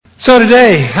So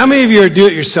today, how many of you are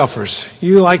do-it-yourselfers?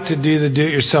 You like to do the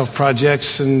do-it-yourself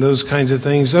projects and those kinds of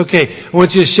things. Okay, I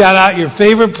want you to shout out your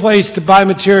favorite place to buy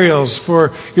materials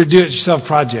for your do-it-yourself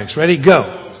projects. Ready?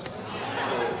 Go.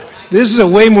 This is a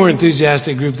way more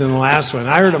enthusiastic group than the last one.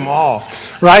 I heard them all,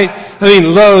 right? I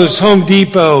mean, Lowe's, Home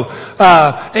Depot,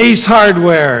 Ace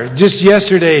Hardware. Just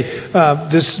yesterday,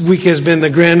 this week has been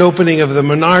the grand opening of the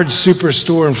Menards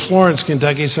Superstore in Florence,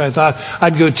 Kentucky, so I thought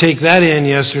I'd go take that in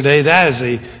yesterday. That is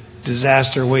a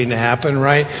disaster waiting to happen,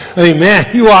 right? I mean,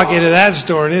 man, you walk into that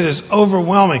store and it is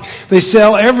overwhelming. They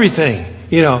sell everything,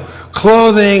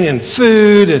 clothing and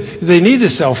food. They need to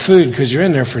sell food because you're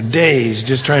in there for days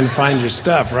just trying to find your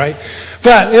stuff, right?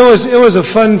 But it was a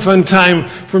fun time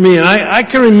for me. And I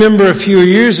can remember a few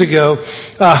years ago,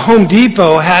 Home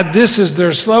Depot had this as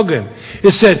their slogan.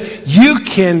 It said, "You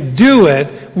can do it,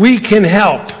 we can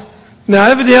help." Now,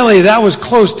 evidently, that was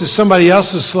close to somebody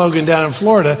else's slogan down in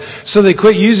Florida, so they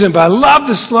quit using it. But I love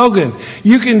the slogan,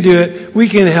 "You can do it, we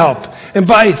can help." And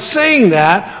by saying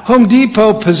that, Home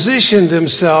Depot positioned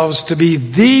themselves to be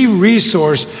the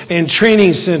resource and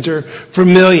training center for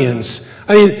millions.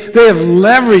 I mean, they have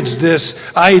leveraged this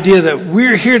idea that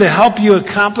we're here to help you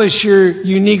accomplish your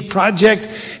unique project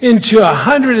into a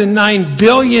 $109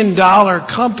 billion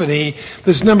company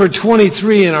that's number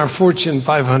 23 in our Fortune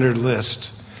 500 list.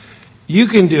 You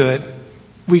can do it.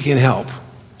 We can help.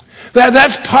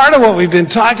 That's part of what we've been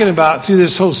talking about through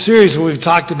this whole series when we've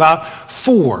talked about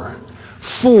four.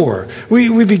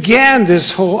 We began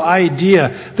this whole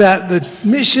idea that the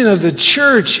mission of the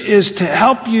church is to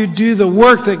help you do the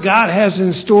work that God has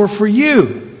in store for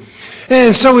you.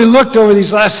 And so we looked over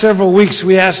these last several weeks.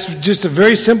 We asked just a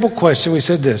very simple question. We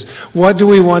said this: what do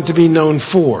we want to be known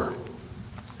for?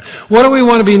 What do we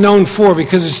want to be known for?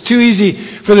 Because it's too easy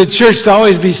for the church to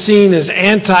always be seen as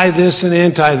anti this and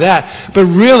anti that. But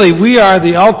really, we are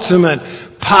the ultimate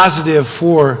positive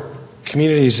for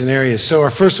communities and areas. So our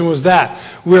first one was that.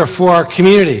 We are for our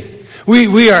community.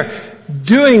 We are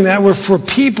doing that. We're for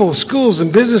people, schools,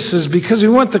 and businesses because we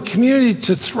want the community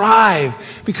to thrive,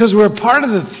 because we're a part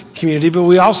of the community. But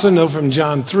we also know from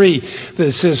John 3 that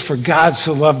it says, "For God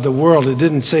so loved the world." It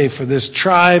didn't say for this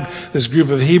tribe, this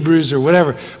group of Hebrews or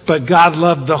whatever, but God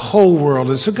loved the whole world.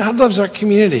 And so God loves our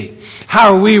community.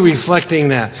 How are we reflecting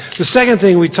that? The second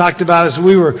thing we talked about is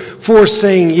we were for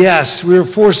saying yes. We were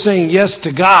for saying yes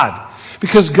to God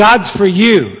because God's for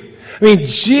you. I mean,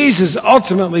 Jesus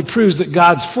ultimately proves that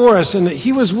God's for us and that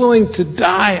he was willing to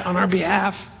die on our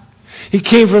behalf. He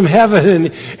came from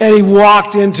heaven and he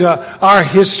walked into our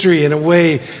history in a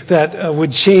way that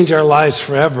would change our lives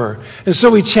forever. And so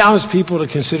we challenged people to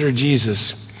consider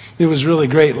Jesus. It was really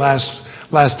great.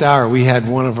 Last hour, we had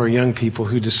one of our young people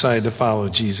who decided to follow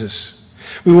Jesus.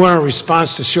 We want our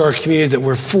response to show our community that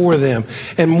we're for them,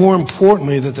 and more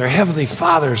importantly, that their Heavenly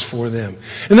Father is for them.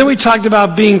 And then we talked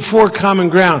about being for common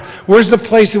ground. Where's the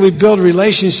place that we build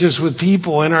relationships with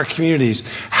people in our communities?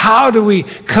 How do we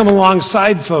come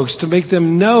alongside folks to make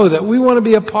them know that we want to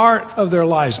be a part of their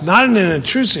lives? Not in an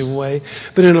intrusive way,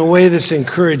 but in a way that's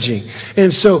encouraging.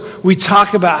 And so we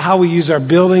talk about how we use our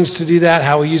buildings to do that,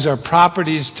 how we use our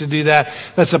properties to do that.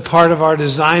 That's a part of our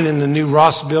design in the new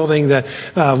Ross building that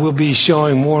we'll be showing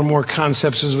more and more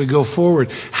concepts as we go forward.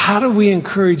 How do we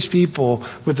encourage people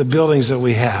with the buildings that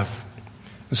we have?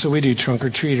 And so we do trunk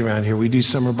or treat around here. We do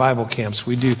summer Bible camps.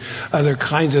 We do other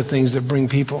kinds of things that bring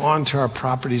people onto our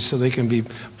properties so they can be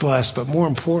blessed. But more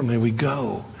importantly, we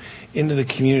go into the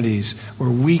communities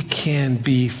where we can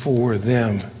be for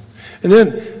them. And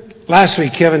then last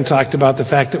week, Kevin talked about the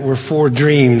fact that we're for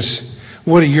dreams.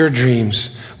 What are your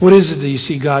dreams? What is it that you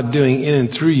see God doing in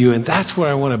and through you? And that's what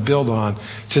I want to build on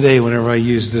today whenever I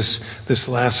use this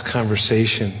last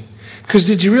conversation. Because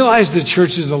did you realize the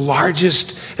church is the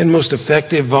largest and most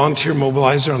effective volunteer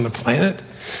mobilizer on the planet?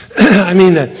 I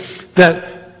mean that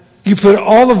you put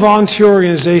all the volunteer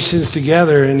organizations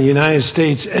together in the United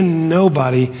States and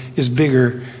nobody is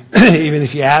bigger, even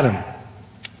if you add them,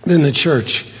 than the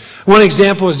church. One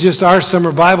example is just our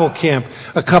summer Bible camp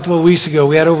a couple of weeks ago.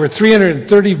 We had over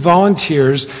 330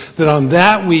 volunteers that on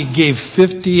that week gave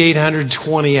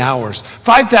 5,820 hours.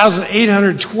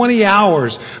 5,820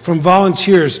 hours from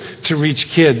volunteers to reach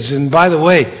kids. And by the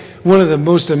way, one of the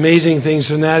most amazing things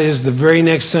from that is the very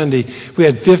next Sunday, we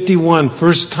had 51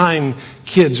 first-time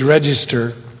kids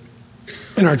register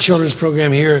in our children's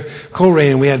program here at Colerain,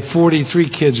 and we had 43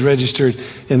 kids registered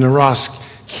in the Ross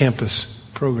campus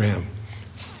program.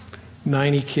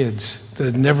 90 kids that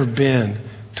had never been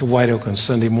to White Oak on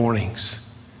Sunday mornings.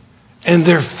 And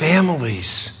their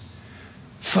families.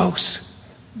 Folks,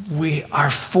 we are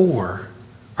for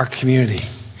our community.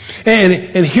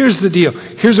 And here's the deal.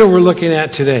 Here's what we're looking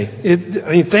at today.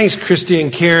 Thanks, Christy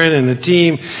and Karen and the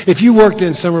team. If you worked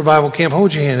in summer Bible camp,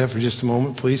 hold your hand up for just a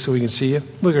moment, please, so we can see you.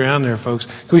 Look around there, folks.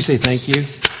 Can we say thank you?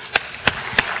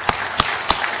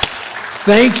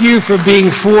 Thank you for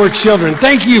being for children.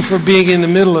 Thank you for being in the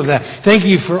middle of that. Thank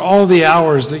you for all the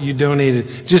hours that you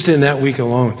donated just in that week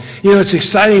alone. You know, it's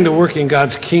exciting to work in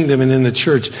God's kingdom and in the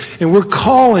church. And we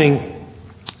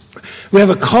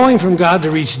have a calling from God to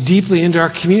reach deeply into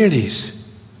our communities.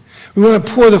 We want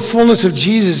to pour the fullness of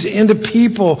Jesus into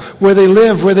people where they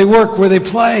live, where they work, where they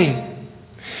play.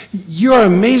 You are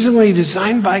amazingly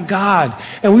designed by God,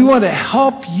 and we want to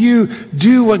help you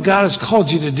do what God has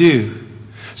called you to do.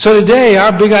 So today,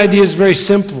 our big idea is very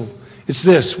simple. It's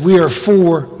this: we are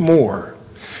for more.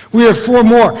 We are for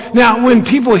more. Now, when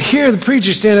people hear the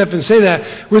preacher stand up and say that,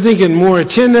 we're thinking more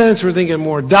attendance, we're thinking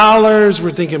more dollars,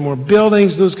 we're thinking more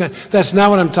buildings, those kind. That's not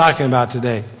what I'm talking about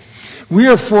today. We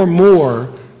are for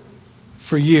more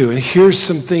for you. And here's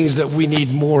some things that we need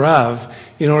more of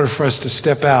in order for us to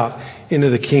step out into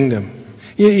the kingdom.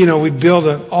 You know, we build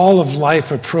an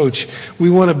all-of-life approach. We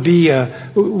want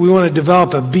to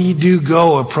develop a be, do,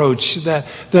 go approach, that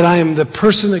I am the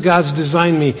person that God's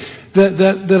designed me,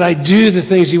 that I do the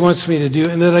things He wants me to do,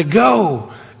 and that I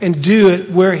go and do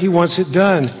it where He wants it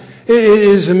done. It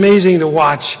is amazing to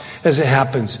watch as it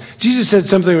happens. Jesus said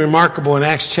something remarkable in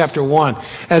Acts chapter 1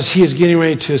 as He is getting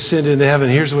ready to ascend into heaven.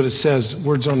 Here's what it says,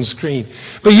 words on the screen.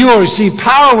 But you will receive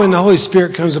power when the Holy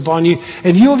Spirit comes upon you,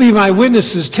 and you will be my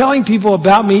witnesses, telling people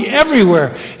about me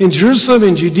everywhere, in Jerusalem,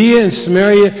 in Judea, and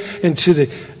Samaria, and to the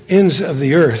ends of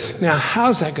the earth. Now,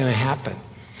 how's that going to happen?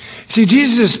 See,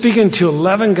 Jesus is speaking to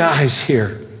 11 guys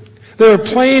here. They were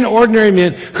plain, ordinary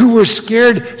men who were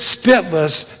scared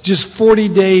spitless just 40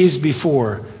 days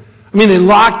before. I mean, they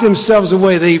locked themselves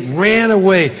away. They ran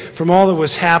away from all that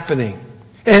was happening.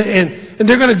 And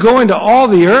they're going to go into all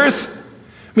the earth?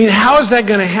 I mean, how is that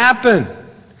going to happen?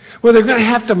 Well, they're going to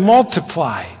have to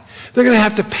multiply. They're going to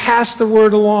have to pass the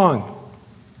word along.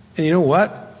 And you know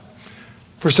what?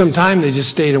 For some time, they just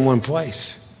stayed in one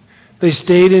place. They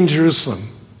stayed in Jerusalem.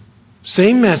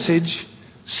 Same message,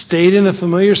 stayed in a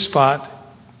familiar spot.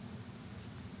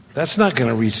 That's not going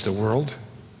to reach the world.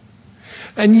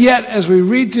 And yet, as we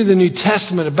read through the New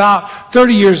Testament, about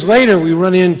 30 years later, we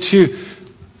run into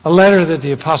a letter that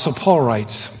the Apostle Paul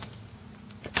writes.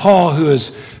 Paul, who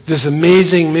is this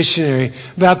amazing missionary,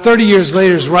 about 30 years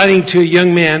later is writing to a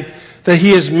young man that he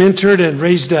has mentored and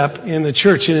raised up in the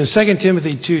church. And in 2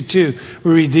 Timothy 2:2,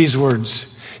 we read these words.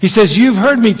 He says, "You've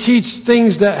heard me teach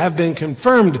things that have been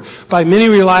confirmed by many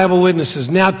reliable witnesses.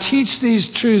 Now teach these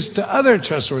truths to other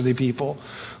trustworthy people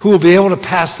who will be able to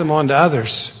pass them on to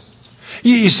others."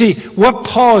 You see, what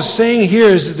Paul is saying here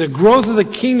is that the growth of the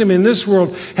kingdom in this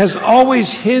world has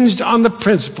always hinged on the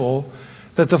principle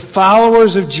that the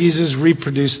followers of Jesus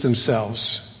reproduce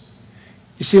themselves.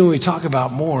 You see, when we talk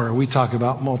about more, we talk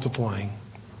about multiplying.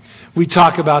 We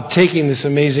talk about taking this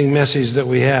amazing message that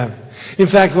we have. In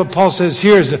fact, what Paul says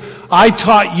here is that I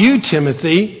taught you,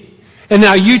 Timothy, and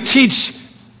now you teach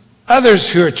others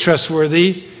who are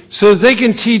trustworthy so that they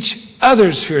can teach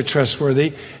others who are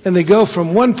trustworthy. And they go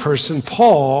from one person,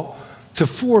 Paul, to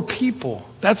 4 people.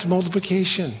 That's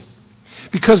multiplication.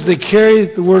 Because they carry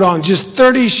the word on. Just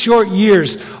 30 short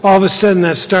years, all of a sudden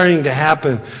that's starting to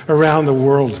happen around the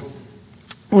world.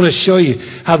 I want to show you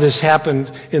how this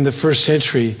happened in the first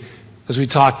century as we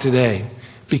talk today.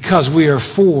 Because we are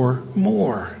for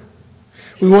more.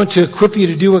 We want to equip you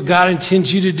to do what God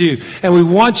intends you to do. And we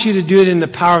want you to do it in the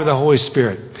power of the Holy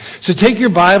Spirit. So take your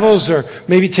Bibles or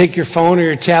maybe take your phone or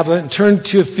your tablet and turn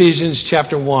to Ephesians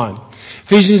chapter 1.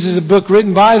 Ephesians is a book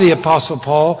written by the Apostle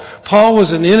Paul. Paul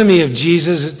was an enemy of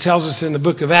Jesus. It tells us in the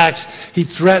book of Acts, he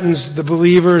threatens the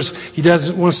believers. He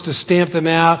wants to stamp them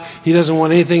out. He doesn't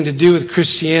want anything to do with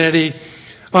Christianity.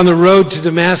 On the road to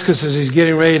Damascus, as he's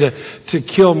getting ready to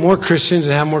kill more Christians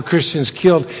and have more Christians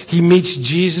killed, he meets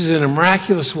Jesus in a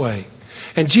miraculous way.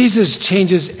 And Jesus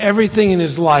changes everything in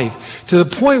his life to the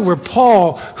point where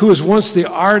Paul, who was once the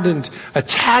ardent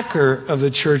attacker of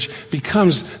the church,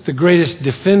 becomes the greatest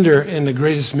defender and the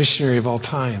greatest missionary of all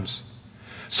times.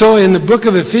 So in the book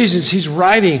of Ephesians, he's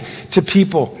writing to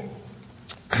people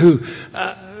who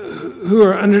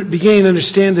are beginning to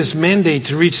understand this mandate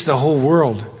to reach the whole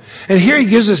world. And here he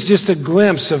gives us just a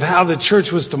glimpse of how the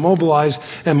church was to mobilize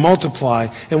and multiply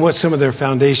and what some of their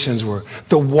foundations were.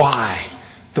 The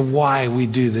why we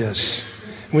do this.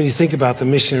 When you think about the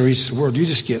mission to reach the world, you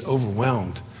just get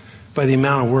overwhelmed by the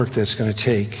amount of work that's going to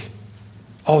take,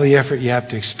 all the effort you have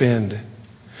to expend.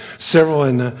 Several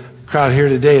in the crowd here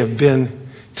today have been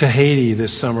to Haiti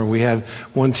this summer. We had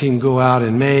one team go out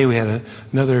in May. We had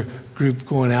another group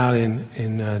going out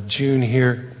in June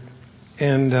here.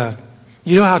 And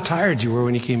you know how tired you were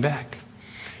when you came back.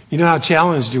 You know how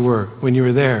challenged you were when you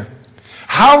were there.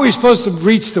 How are we supposed to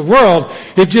reach the world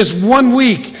if just 1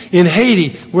 week in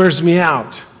Haiti wears me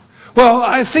out? Well,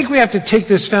 I think we have to take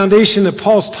this foundation that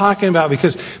Paul's talking about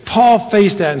because Paul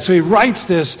faced that. And so he writes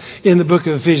this in the book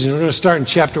of Ephesians. We're going to start in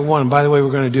chapter 1. By the way,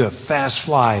 we're going to do a fast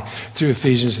fly through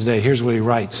Ephesians today. Here's what he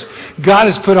writes. God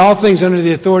has put all things under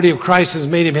the authority of Christ and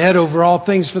has made him head over all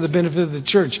things for the benefit of the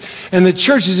church. And the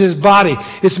church is his body.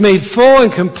 It's made full and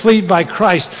complete by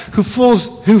Christ who fills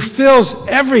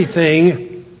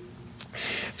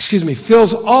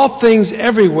all things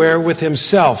everywhere with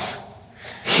himself.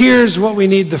 Here's what we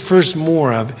need the first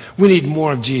more of. We need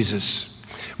more of Jesus.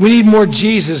 We need more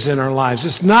Jesus in our lives.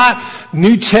 It's not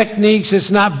new techniques.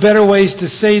 It's not better ways to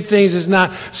say things. It's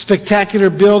not spectacular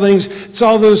buildings. It's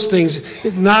all those things.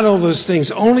 Not all those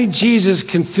things. Only Jesus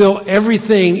can fill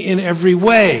everything in every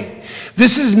way.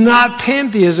 This is not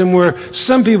pantheism where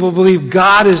some people believe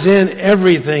God is in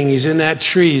everything. He's in that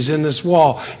tree. He's in this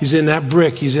wall. He's in that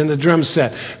brick. He's in the drum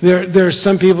set. There are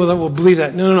some people that will believe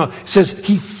that. No. It says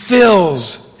he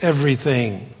fills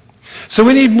everything. So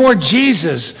we need more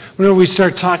Jesus whenever we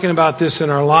start talking about this in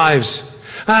our lives.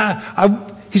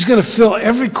 He's going to fill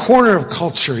every corner of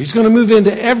culture. He's going to move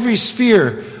into every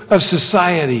sphere of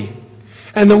society.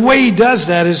 And the way he does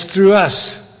that is through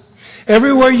us.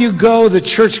 Everywhere you go, the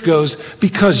church goes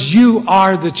because you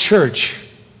are the church.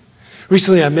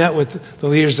 Recently, I met with the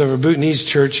leaders of our Bhutanese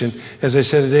church, and as I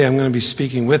said today, I'm going to be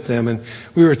speaking with them. And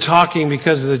we were talking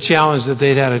because of the challenge that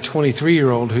they'd had a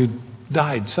 23-year-old who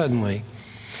died suddenly.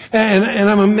 And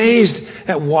I'm amazed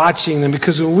at watching them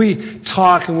because when we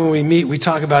talk and when we meet, we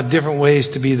talk about different ways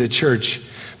to be the church.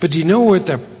 But do you know what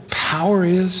the power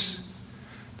is?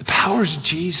 The power is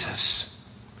Jesus.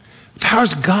 The power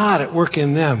is God at work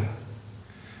in them.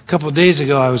 A couple of days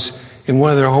ago, I was in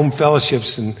one of their home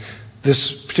fellowships, and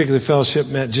this particular fellowship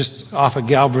met just off of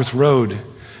Galbraith Road.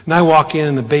 And I walk in,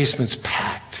 and the basement's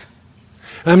packed.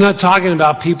 And I'm not talking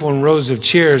about people in rows of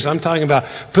chairs. I'm talking about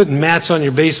putting mats on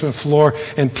your basement floor,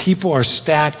 and people are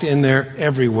stacked in there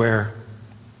everywhere.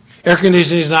 Air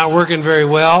conditioning is not working very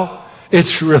well.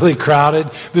 It's really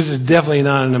crowded. This is definitely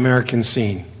not an American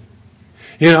scene.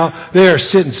 You know, they are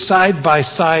sitting side by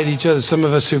side each other. Some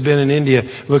of us who've been in India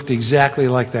looked exactly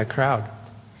like that crowd.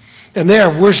 And they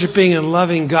are worshiping and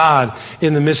loving God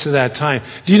in the midst of that time.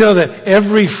 Do you know that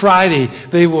every Friday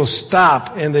they will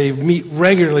stop and they meet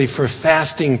regularly for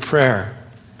fasting prayer?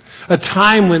 A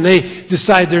time when they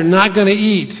decide they're not going to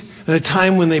eat, and a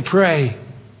time when they pray.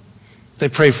 They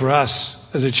pray for us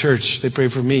as a church. They pray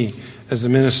for me as the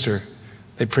minister.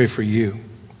 They pray for you.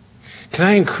 Can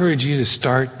I encourage you to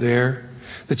start there?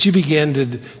 That you begin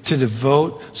to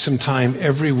devote some time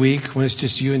every week when it's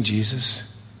just you and Jesus.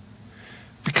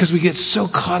 Because we get so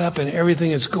caught up in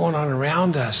everything that's going on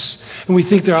around us. And we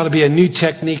think there ought to be a new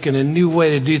technique and a new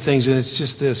way to do things. And it's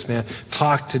just this, man.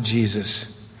 Talk to Jesus.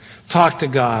 Talk to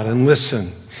God and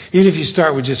listen. Even if you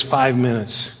start with just 5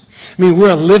 minutes. I mean,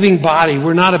 we're a living body.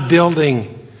 We're not a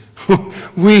building.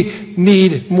 We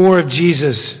need more of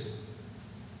Jesus.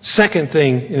 Second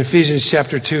thing, in Ephesians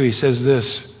chapter 2, he says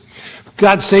this.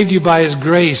 God saved you by his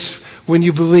grace when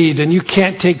you believed, and you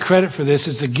can't take credit for this.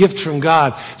 It's a gift from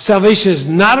God. Salvation is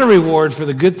not a reward for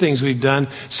the good things we've done,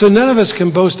 so none of us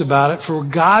can boast about it, for we're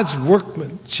God's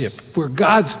workmanship. We're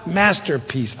God's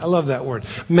masterpiece. I love that word,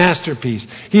 masterpiece.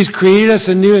 He's created us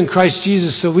anew in Christ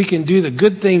Jesus so we can do the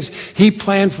good things he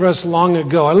planned for us long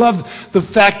ago. I love the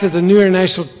fact that the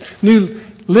New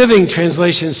Living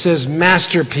Translation says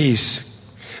masterpiece.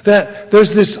 That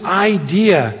there's this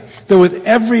idea that with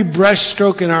every brush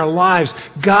stroke in our lives,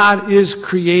 God is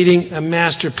creating a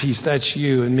masterpiece. That's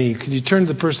you and me. Could you turn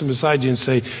to the person beside you and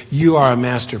say, you are a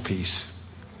masterpiece?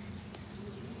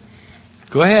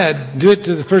 Go ahead. Do it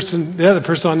to the other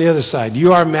person on the other side.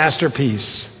 You are a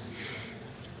masterpiece.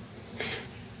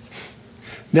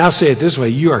 Now say it this way.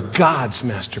 You are God's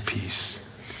masterpiece.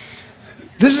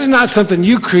 This is not something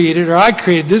you created or I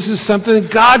created. This is something that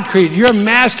God created. You're a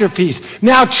masterpiece.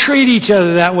 Now treat each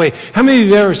other that way. How many of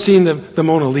you have ever seen the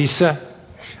Mona Lisa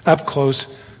up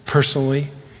close, personally?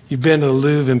 You've been to the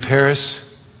Louvre in Paris.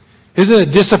 Isn't it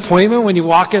a disappointment when you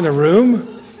walk in a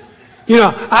room? You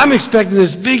know, I'm expecting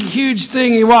this big, huge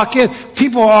thing. You walk in,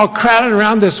 people are all crowded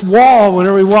around this wall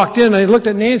whenever we walked in. I looked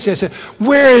at Nancy. I said,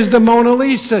 where is the Mona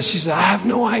Lisa? She said, I have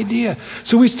no idea.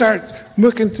 So we start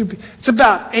looking through. It's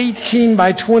about 18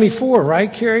 by 24,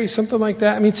 right, Carrie? Something like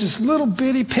that. I mean, it's this little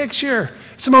bitty picture.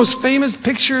 It's the most famous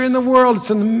picture in the world. It's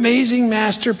an amazing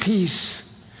masterpiece.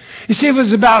 You see, if it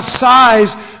was about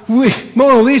size,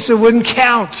 Mona Lisa wouldn't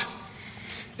count.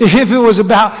 If it was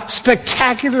about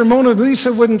spectacular, Mona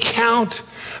Lisa wouldn't count.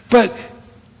 But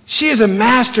she is a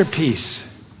masterpiece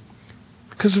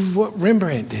because of what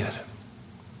Rembrandt did.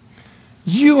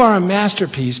 You are a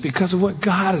masterpiece because of what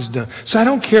God has done. So I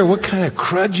don't care what kind of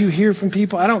crud you hear from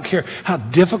people. I don't care how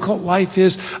difficult life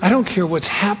is. I don't care what's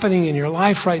happening in your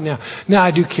life right now. Now, I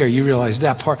do care. You realize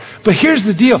that part. But here's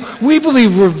the deal. We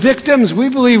believe we're victims. We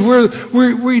believe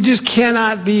we just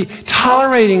cannot be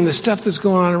tolerating the stuff that's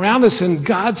going on around us. And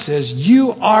God says,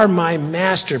 you are my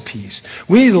masterpiece.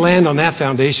 We need to land on that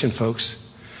foundation, folks.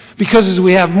 Because as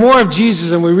we have more of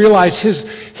Jesus and we realize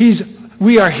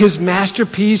we are his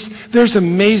masterpiece, there's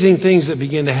amazing things that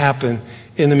begin to happen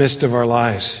in the midst of our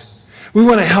lives. We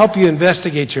want to help you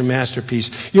investigate your masterpiece.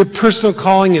 Your personal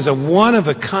calling is a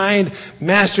one-of-a-kind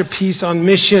masterpiece on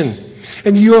mission.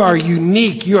 And you are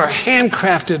unique. You are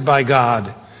handcrafted by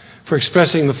God for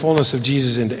expressing the fullness of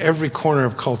Jesus into every corner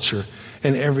of culture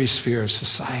and every sphere of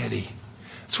society.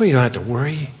 That's why you don't have to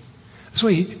worry. That's why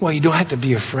you don't have to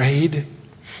be afraid.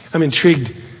 I'm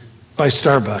intrigued by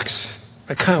Starbucks.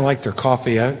 I kind of like their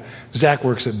coffee. Zach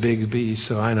works at Big B,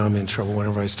 so I know I'm in trouble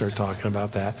whenever I start talking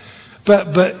about that.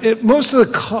 But most of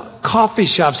the coffee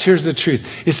shops, here's the truth.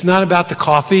 It's not about the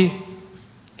coffee.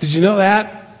 Did you know that?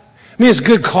 I mean, it's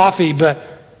good coffee,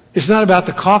 but it's not about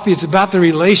the coffee. It's about the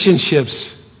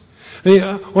relationships. I mean,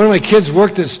 one of my kids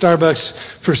worked at Starbucks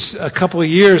for a couple of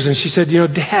years, and she said,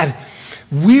 Dad,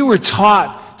 we were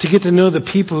taught to get to know the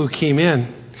people who came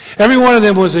in. Every one of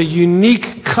them was a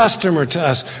unique customer to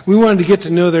us. We wanted to get to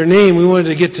know their name. We wanted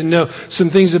to get to know some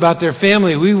things about their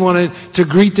family. We wanted to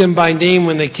greet them by name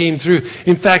when they came through.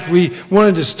 In fact, we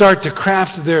wanted to start to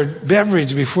craft their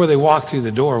beverage before they walked through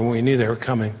the door when we knew they were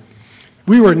coming.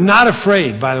 We were not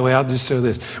afraid, by the way, I'll just say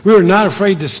this. We were not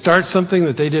afraid to start something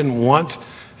that they didn't want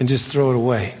and just throw it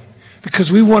away. Because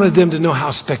we wanted them to know how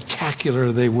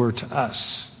spectacular they were to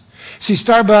us. See,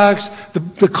 Starbucks,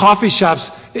 the coffee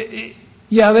shops,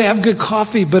 yeah, they have good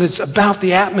coffee, but it's about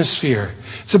the atmosphere.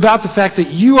 It's about the fact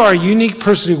that you are a unique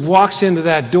person who walks into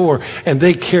that door and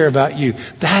they care about you.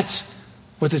 That's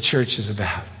what the church is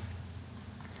about.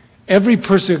 Every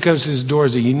person who comes to this door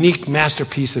is a unique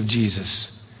masterpiece of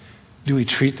Jesus. Do we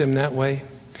treat them that way?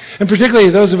 And particularly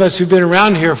those of us who've been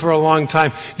around here for a long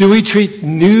time, do we treat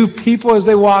new people as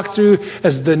they walk through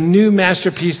as the new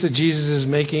masterpiece that Jesus is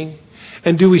making?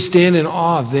 And do we stand in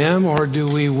awe of them, or do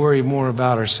we worry more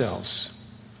about ourselves?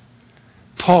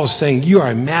 Paul is saying, you are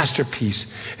a masterpiece,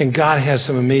 and God has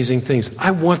some amazing things.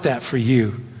 I want that for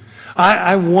you.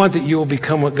 I want that you will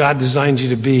become what God designed you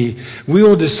to be. We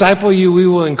will disciple you. We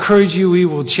will encourage you. We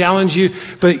will challenge you.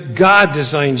 But God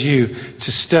designed you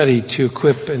to study, to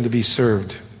equip, and to be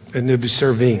served, and to be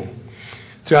serving.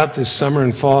 Throughout this summer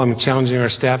and fall, I'm challenging our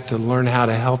staff to learn how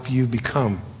to help you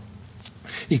become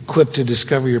equipped to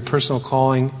discover your personal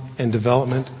calling and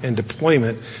development and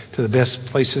deployment to the best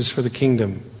places for the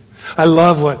kingdom. I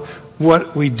love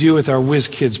what we do with our Whiz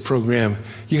Kids program.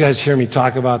 You guys hear me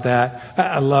talk about that.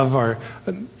 I love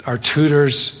our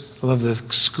tutors. I love the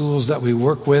schools that we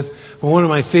work with. But one of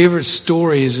my favorite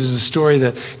stories is the story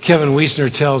that Kevin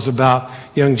Wiesner tells about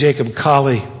young Jacob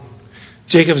Colley.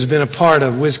 Jacob's been a part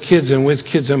of Whiz Kids and Whiz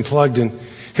Kids Unplugged, and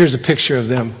here's a picture of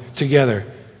them together.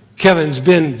 Kevin's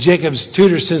been Jacob's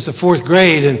tutor since the 4th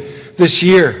grade, and this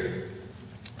year,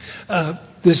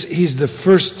 he's the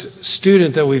first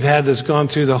student that we've had that's gone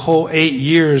through the whole 8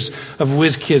 years of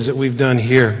Whiz Kids that we've done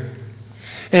here.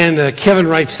 And Kevin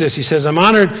writes this. He says, I'm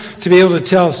honored to be able to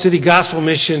tell City Gospel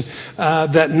Mission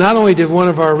that not only did one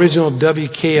of our original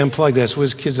WK Unplugged, that's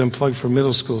Whiz Kids Unplugged for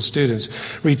middle school students,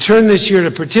 return this year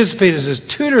to participate as his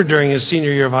tutor during his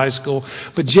senior year of high school,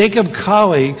 but Jacob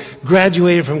Colley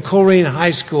graduated from Coleraine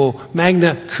High School,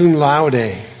 magna cum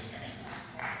laude.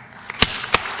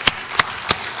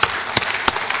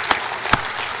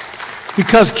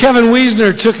 Because Kevin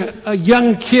Wiesner took a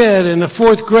young kid in the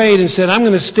 4th grade and said, I'm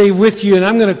going to stay with you and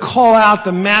I'm going to call out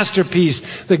the masterpiece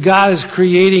that God is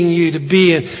creating you to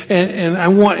be, and I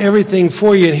want everything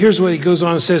for you. And here's what he goes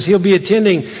on and says. He'll be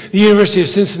attending the University of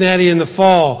Cincinnati in the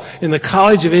fall in the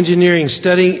College of Engineering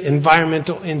studying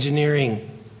environmental engineering.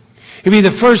 He'll be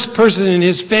the first person in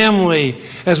his family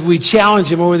as we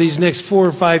challenge him over these next 4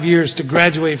 or 5 years to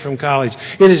graduate from college.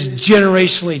 It is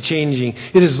generationally changing.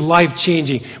 It is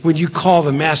life-changing when you call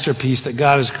the masterpiece that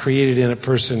God has created in a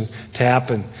person to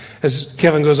happen. As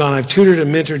Kevin goes on, I've tutored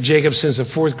and mentored Jacob since the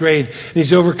 4th grade, and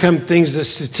he's overcome things that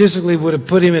statistically would have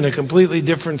put him in a completely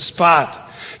different spot.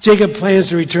 Jacob plans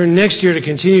to return next year to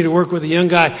continue to work with a young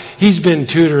guy he's been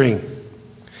tutoring.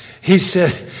 He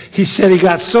said he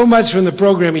got so much from the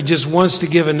program, he just wants to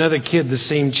give another kid the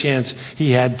same chance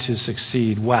he had to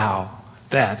succeed. Wow,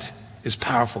 that is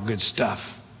powerful, good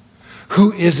stuff.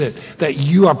 Who is it that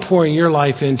you are pouring your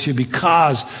life into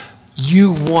because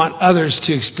you want others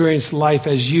to experience life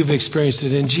as you've experienced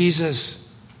it in Jesus?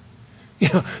 You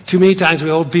know, too many times we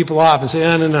hold people off and say,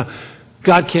 no.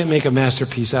 God can't make a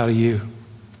masterpiece out of you.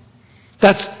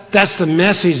 That's the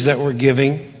message that we're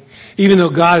giving. Even though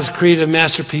God has created a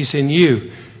masterpiece in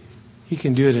you, he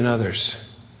can do it in others.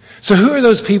 So who are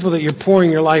those people that you're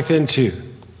pouring your life into?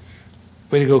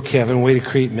 Way to go, Kevin. Way to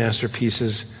create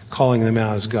masterpieces, calling them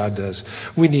out as God does.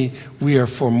 We are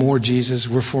for more Jesus.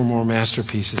 We're for more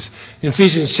masterpieces. In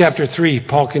Ephesians chapter 3,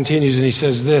 Paul continues and he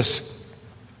says this: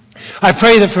 I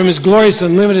pray that from his glorious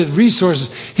unlimited resources,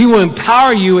 he will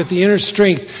empower you with the inner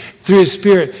strength through his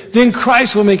Spirit. Then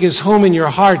Christ will make his home in your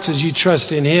hearts as you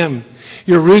trust in him.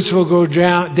 Your roots will go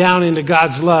down into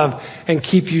God's love and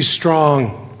keep you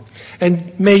strong.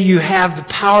 And may you have the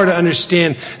power to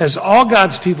understand, as all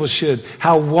God's people should,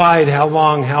 how wide, how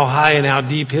long, how high, and how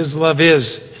deep his love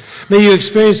is. May you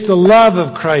experience the love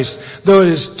of Christ, though it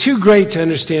is too great to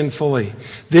understand fully.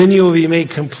 Then you will be made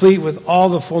complete with all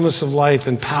the fullness of life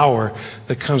and power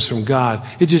that comes from God.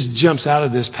 It just jumps out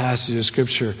of this passage of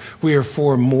Scripture. We are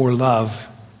for more love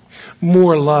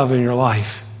in your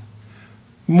life.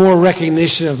 More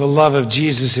recognition of the love of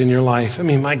Jesus in your life. I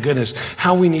mean, my goodness,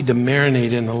 how we need to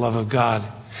marinate in the love of God.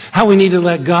 How we need to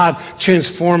let God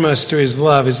transform us through his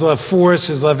love for us,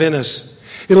 his love in us.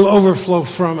 It'll overflow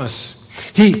from us.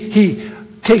 He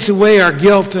takes away our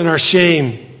guilt and our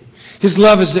shame. His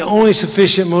love is the only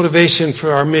sufficient motivation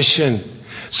for our mission.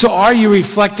 So are you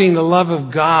reflecting the love of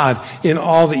God in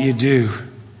all that you do?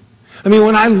 I mean,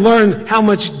 when I learn how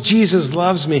much Jesus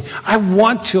loves me, I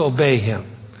want to obey him.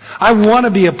 I want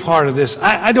to be a part of this.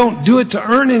 I don't do it to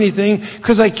earn anything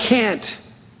because I can't.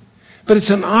 But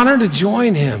it's an honor to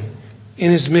join him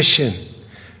in his mission.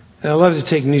 And I love to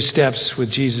take new steps with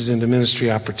Jesus into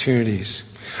ministry opportunities.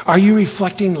 Are you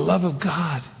reflecting the love of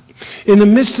God? In the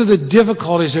midst of the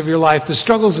difficulties of your life, the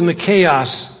struggles and the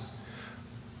chaos,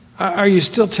 are you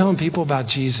still telling people about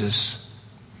Jesus?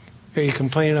 Are you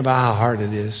complaining about how hard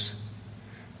it is?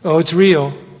 Oh, it's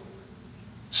real.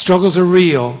 Struggles are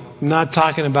real. I'm not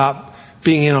talking about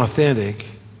being inauthentic.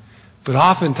 But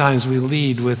oftentimes we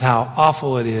lead with how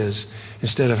awful it is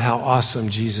instead of how awesome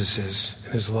Jesus is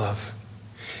in his love.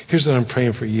 Here's what I'm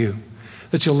praying for you.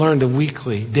 That you'll learn to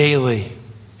weekly, daily,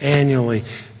 annually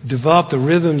develop the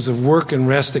rhythms of work and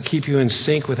rest that keep you in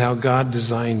sync with how God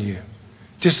designed you.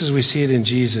 Just as we see it in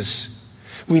Jesus.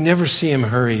 We never see him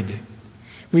hurried.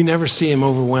 We never see him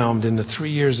overwhelmed in the 3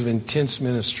 years of intense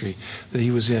ministry that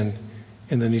he was in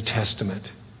the New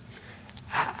Testament.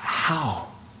 How?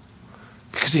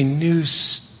 Because he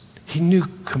knew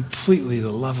completely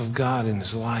the love of God in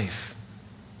his life.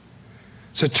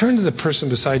 So turn to the person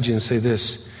beside you and say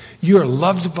this: you are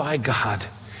loved by God.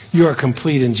 You are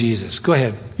complete in Jesus. Go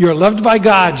ahead. You are loved by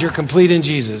God. You're complete in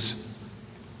Jesus.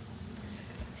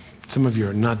 Some of you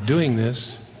are not doing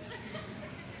this.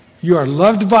 You are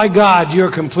loved by God. You're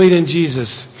complete in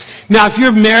Jesus. Now, if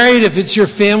you're married, if it's your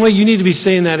family, you need to be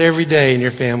saying that every day in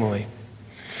your family.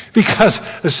 Because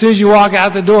as soon as you walk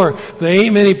out the door, there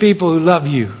ain't many people who love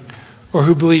you or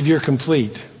who believe you're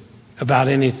complete about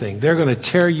anything. They're going to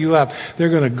tear you up. They're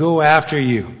going to go after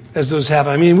you as those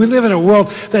happen. I mean, we live in a world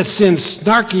that sends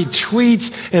snarky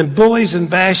tweets and bullies and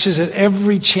bashes at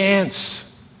every chance,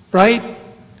 right?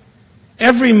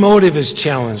 Every motive is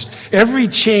challenged. Every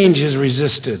change is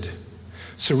resisted.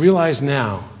 So realize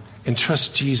now and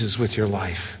trust Jesus with your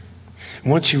life.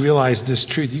 And once you realize this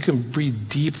truth, you can breathe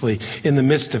deeply in the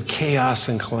midst of chaos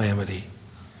and calamity.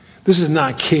 This is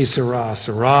not que sera,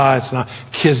 it's not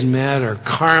kismet or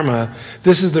karma.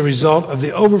 This is the result of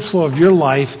the overflow of your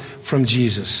life from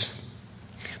Jesus.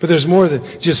 But there's more than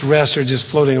just rest or just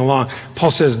floating along.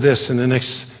 Paul says this in the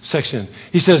next section.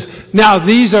 He says, now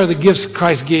these are the gifts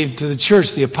Christ gave to the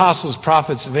church: the apostles,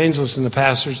 prophets, evangelists, and the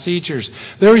pastors, teachers.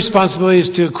 Their responsibility is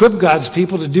to equip God's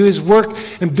people to do his work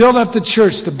and build up the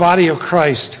church, the body of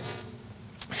Christ.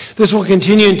 This will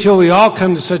continue until we all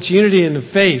come to such unity in the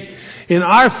faith, in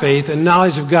our faith and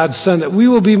knowledge of God's Son, that we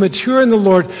will be mature in the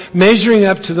Lord, measuring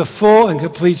up to the full and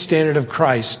complete standard of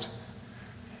Christ.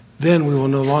 Then we will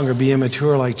no longer be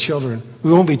immature like children.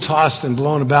 We won't be tossed and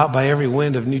blown about by every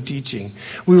wind of new teaching.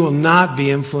 We will not be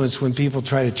influenced when people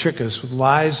try to trick us with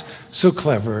lies so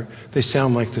clever they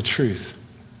sound like the truth.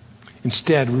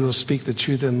 Instead, we will speak the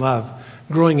truth in love,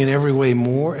 growing in every way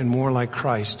more and more like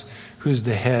Christ, who is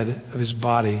the head of his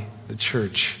body, the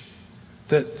church.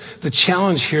 The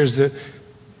challenge here is that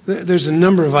there's a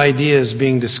number of ideas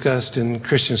being discussed in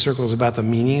Christian circles about the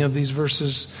meaning of these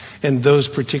verses and those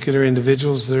particular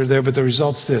individuals that are there. But the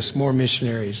result's this: more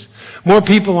missionaries, more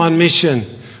people on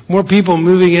mission, more people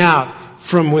moving out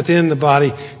from within the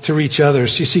body to reach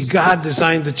others. You see, God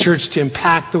designed the church to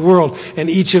impact the world, and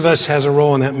each of us has a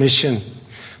role in that mission.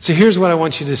 So here's what I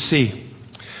want you to see.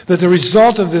 That the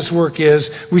result of this work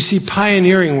is we see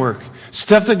pioneering work,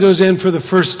 stuff that goes in for the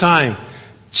first time,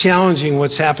 challenging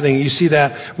what's happening. You see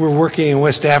that we're working in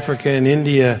West Africa and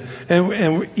India,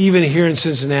 and even here in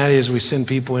Cincinnati as we send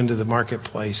people into the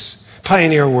marketplace.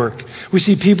 Pioneer work. We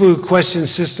see people who question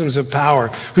systems of power,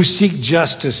 who seek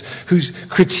justice, who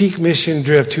critique mission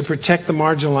drift, who protect the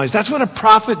marginalized. That's what a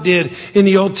prophet did in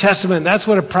the Old Testament. That's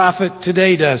what a prophet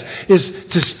today does, is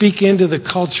to speak into the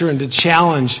culture and to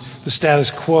challenge the status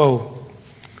quo.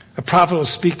 A prophet will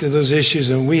speak to those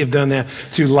issues, and we have done that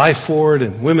through Life Forward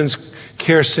and Women's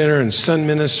Care Center and Sun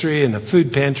Ministry and the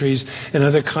food pantries and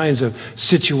other kinds of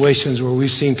situations where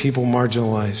we've seen people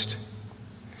marginalized.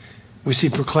 We see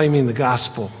proclaiming the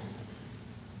gospel,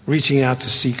 reaching out to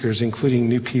seekers, including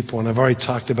new people. And I've already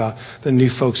talked about the new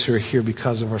folks who are here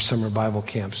because of our summer Bible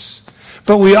camps.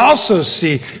 But we also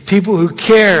see people who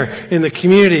care in the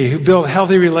community, who build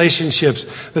healthy relationships,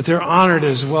 that they're honored,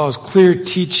 as well as clear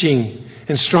teaching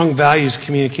and strong values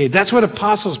communicated. That's what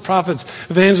apostles, prophets,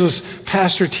 evangelists,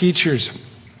 pastor, teachers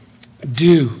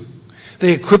do.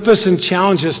 They equip us and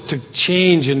challenge us to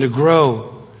change and to grow.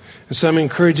 And so I'm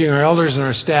encouraging our elders and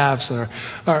our staffs and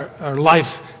our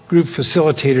life group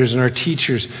facilitators and our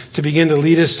teachers to begin to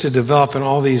lead us to develop in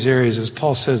all these areas. As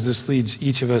Paul says, this leads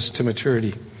each of us to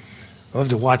maturity. I love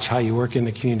to watch how you work in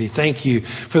the community. Thank you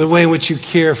for the way in which you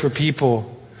care for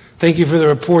people. Thank you for the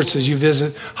reports as you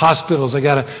visit hospitals. I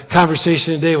got a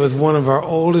conversation today with one of our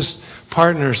oldest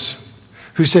partners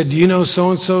who said, do you know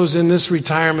so-and-so's in this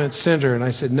retirement center? And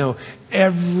I said, no,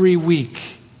 every week.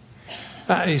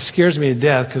 He scares me to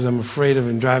death because I'm afraid of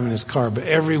him driving his car. But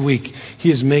every week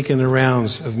he is making the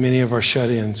rounds of many of our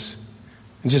shut-ins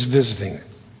and just visiting.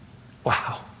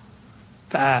 Wow.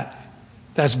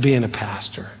 That's being a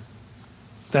pastor.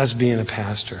 That's being a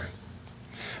pastor.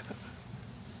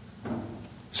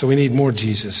 So we need more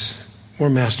Jesus, more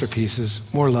masterpieces,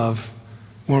 more love,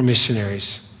 more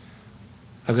missionaries.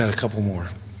 I've got a couple more.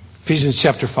 Ephesians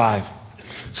chapter 5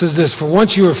 says this, for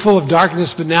once you were full of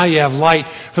darkness, but now you have light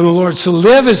from the Lord. So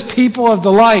live as people of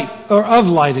the light, or of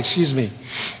light, excuse me.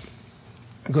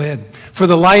 Go ahead. For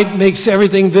the light makes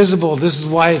everything visible. This is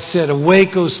why it said,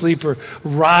 awake, O sleeper,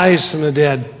 rise from the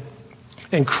dead,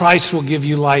 and Christ will give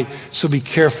you light. So be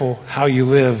careful how you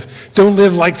live. Don't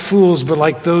live like fools, but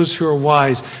like those who are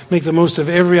wise. Make the most of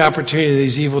every opportunity of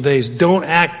these evil days. Don't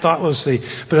act thoughtlessly,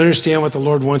 but understand what the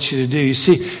Lord wants you to do. You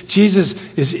see, Jesus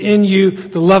is in you.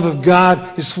 The love of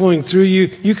God is flowing through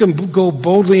you. You can go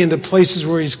boldly into places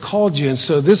where He's called you. And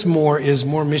so this is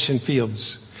more mission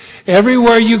fields.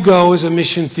 Everywhere you go is a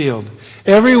mission field.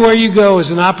 Everywhere you go is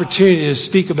an opportunity to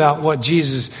speak about what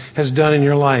Jesus has done in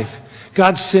your life.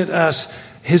 God sent us,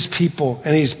 His people,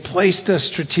 and He's placed us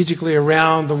strategically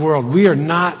around the world. We are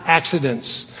not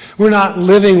accidents. We're not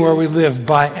living where we live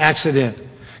by accident.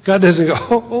 God doesn't go,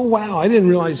 oh wow, I didn't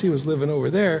realize he was living over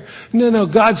there. No,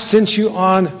 God sent you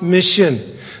on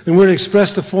mission. And we're to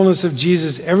express the fullness of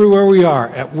Jesus everywhere we are,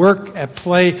 at work, at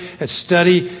play, at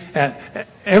study, at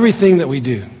everything that we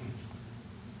do.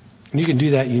 And you can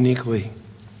do that uniquely.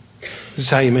 This is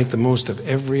how you make the most of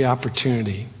every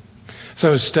opportunity. So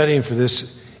I was studying for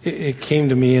this. It came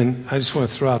to me, and I just want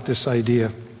to throw out this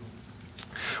idea.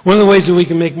 One of the ways that we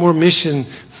can make more mission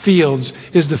fields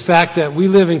is the fact that we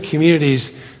live in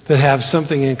communities that have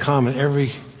something in common.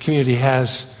 Every community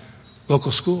has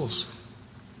local schools.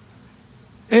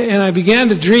 And I began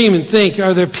to dream and think,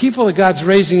 are there people that God's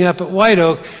raising up at White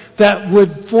Oak that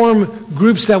would form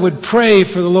groups that would pray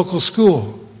for the local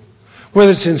school?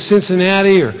 Whether it's in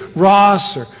Cincinnati or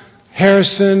Ross or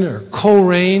Harrison or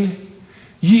Coleraine.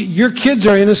 Your kids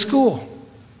are in a school.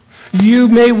 You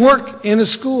may work in a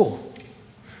school.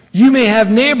 You may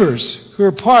have neighbors who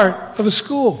are part of a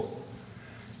school.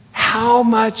 How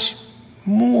much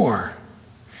more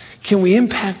can we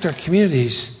impact our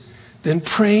communities than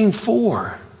praying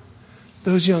for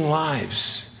those young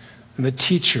lives and the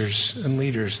teachers and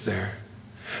leaders there?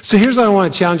 So here's what I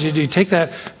want to challenge you to do. Take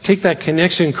that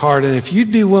connection card, and if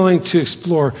you'd be willing to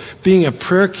explore being a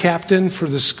prayer captain for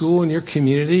the school in your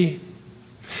community.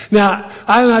 Now,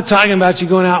 I'm not talking about you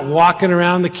going out and walking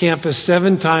around the campus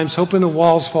 7 times, hoping the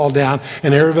walls fall down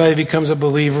and everybody becomes a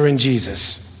believer in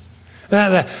Jesus.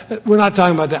 We're not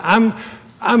talking about that.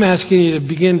 I'm asking you to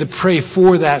begin to pray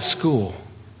for that school.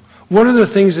 What are the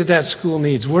things that school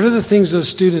needs? What are the things those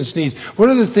students need? What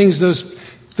are the things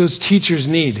those teachers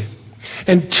need?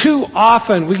 And too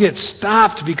often we get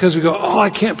stopped because we go, oh, I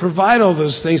can't provide all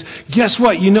those things. Guess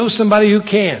what? You know somebody who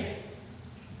can.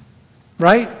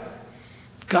 Right?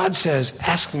 God says,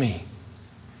 ask me.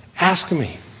 Ask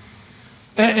me.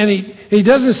 And he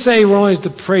doesn't say we're only to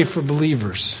pray for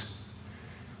believers.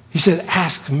 He said,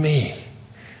 ask me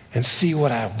and see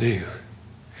what I'll do.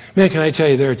 Man, can I tell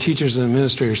you, there are teachers and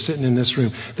administrators sitting in this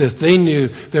room that if they knew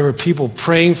there were people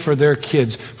praying for their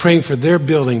kids, praying for their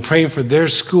building, praying for their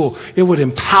school, it would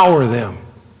empower them.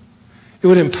 It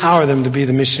would empower them to be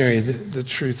the missionary, the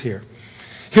truth here.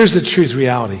 Here's the truth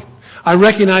reality. I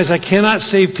recognize I cannot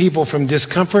save people from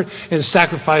discomfort and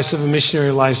sacrifice of a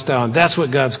missionary lifestyle, and that's what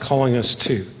God's calling us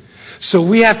to. So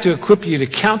we have to equip you to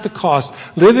count the cost,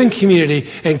 live in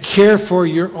community, and care for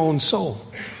your own soul.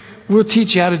 We'll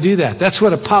teach you how to do that. That's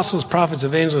what apostles, prophets,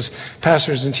 evangelists,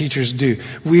 pastors, and teachers do.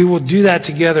 We will do that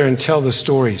together and tell the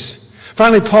stories.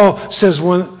 Finally, Paul says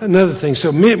another thing.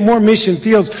 So more mission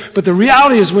fields. But the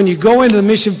reality is when you go into the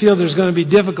mission field, there's going to be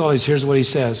difficulties. Here's what he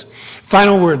says.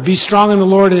 Final word. Be strong in the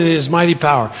Lord and in his mighty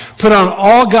power. Put on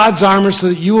all God's armor so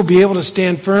that you will be able to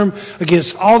stand firm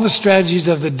against all the strategies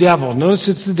of the devil. Notice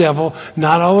it's the devil,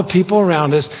 not all the people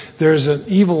around us. There's an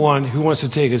evil one who wants to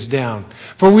take us down.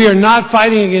 For we are not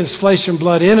fighting against flesh and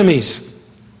blood enemies,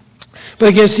 but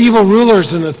against evil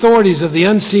rulers and authorities of the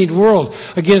unseen world,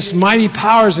 against mighty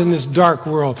powers in this dark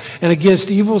world, and against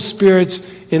evil spirits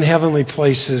in heavenly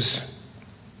places.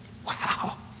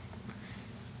 Wow.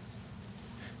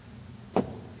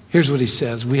 Here's what he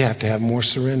says. We have to have more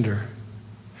surrender.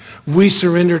 We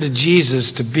surrender to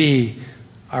Jesus to be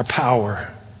our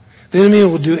power. The enemy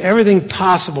will do everything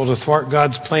possible to thwart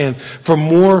God's plan for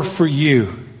more for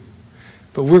you.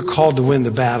 But we're called to win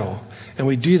the battle. And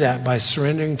we do that by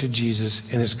surrendering to Jesus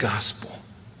and his gospel,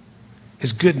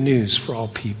 his good news for all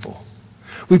people.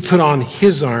 We put on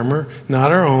his armor,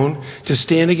 not our own, to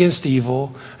stand against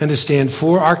evil and to stand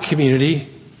for our community,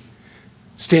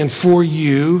 stand for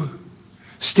you,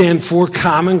 stand for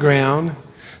common ground,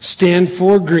 stand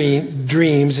for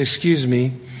dreams,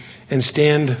 and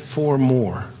stand for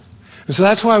more. And so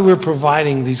that's why we're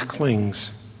providing these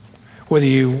clings. Whether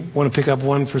you want to pick up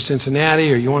one for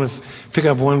Cincinnati or you want to pick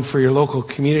up one for your local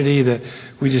community that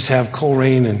we just have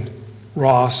Colerain and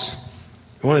Ross.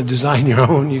 You want to design your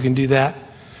own, you can do that.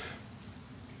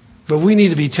 But we need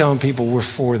to be telling people we're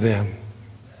for them.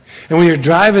 And when you're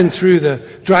driving through the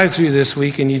drive-through this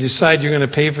week and you decide you're going to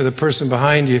pay for the person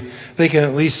behind you, they can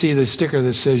at least see the sticker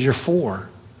that says you're for.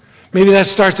 Maybe that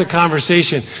starts a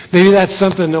conversation. Maybe that's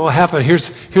something that will happen. Here's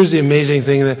the amazing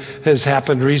thing that has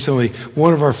happened recently.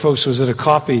 One of our folks was at a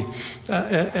coffee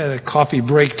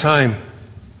break time,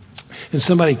 and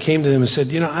somebody came to them and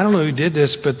said, I don't know who did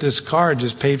this, but this card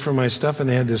just paid for my stuff, and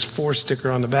they had this for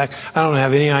sticker on the back. I don't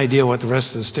have any idea what the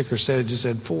rest of the sticker said. It just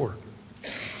said for.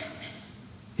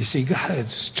 You see, God had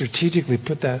strategically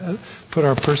put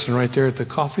our person right there at the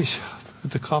coffee shop,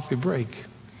 at the coffee break.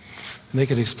 And they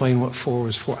could explain what for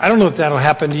was for. I don't know if that'll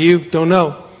happen to you. Don't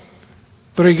know.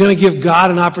 But are you going to give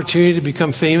God an opportunity to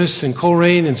become famous in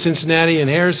Colerain, in Cincinnati, in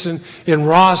Harrison, in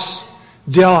Ross,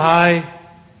 Delhi,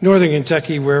 Northern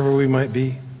Kentucky, wherever we might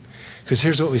be? Because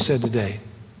here's what we said today.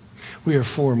 We are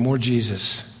for more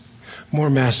Jesus, more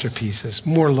masterpieces,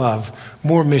 more love,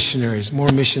 more missionaries, more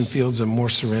mission fields, and more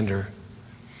surrender.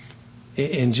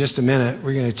 In just a minute,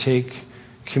 we're going to take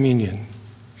communion.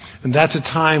 And that's a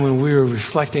time when we were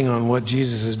reflecting on what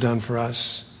Jesus has done for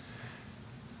us.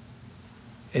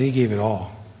 And he gave it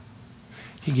all.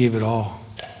 He gave it all.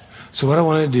 So what I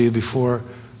want to do before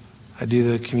I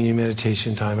do the communion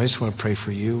meditation time, I just want to pray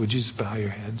for you. Would you just bow your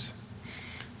heads?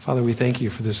 Father, we thank you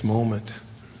for this moment.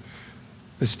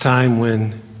 This time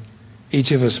when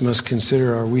each of us must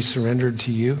consider, are we surrendered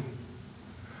to you?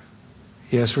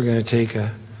 Yes, we're going to take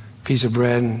a piece of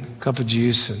bread and a cup of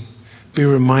juice and be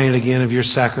reminded again of your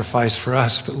sacrifice for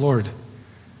us. But Lord,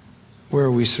 where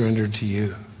are we surrendered to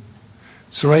you?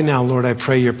 So right now, Lord, I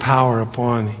pray your power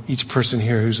upon each person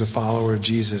here who's a follower of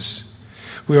Jesus.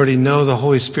 We already know the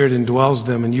Holy Spirit indwells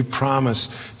them, and you promise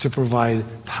to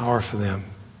provide power for them.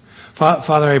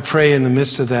 Father, I pray in the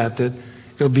midst of that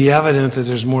it'll be evident that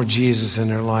there's more Jesus in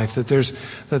their life, that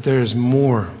there's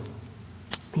more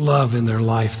love in their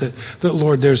life, that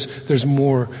Lord, there's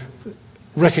more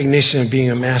recognition of being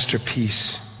a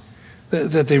masterpiece,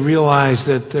 that they realize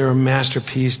that they're a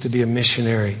masterpiece to be a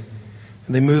missionary,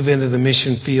 and they move into the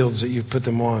mission fields that you've put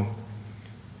them on,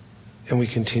 and we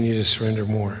continue to surrender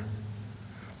more.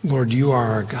 Lord, you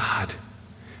are our God.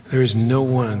 There is no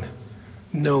one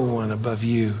above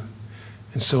you.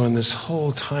 And so in this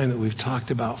whole time that we've talked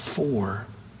about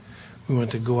we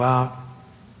want to go out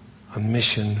on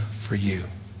mission for you.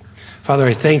 Father,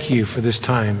 I thank you for this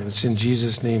time, and it's in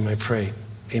Jesus' name I pray.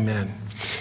 Amen.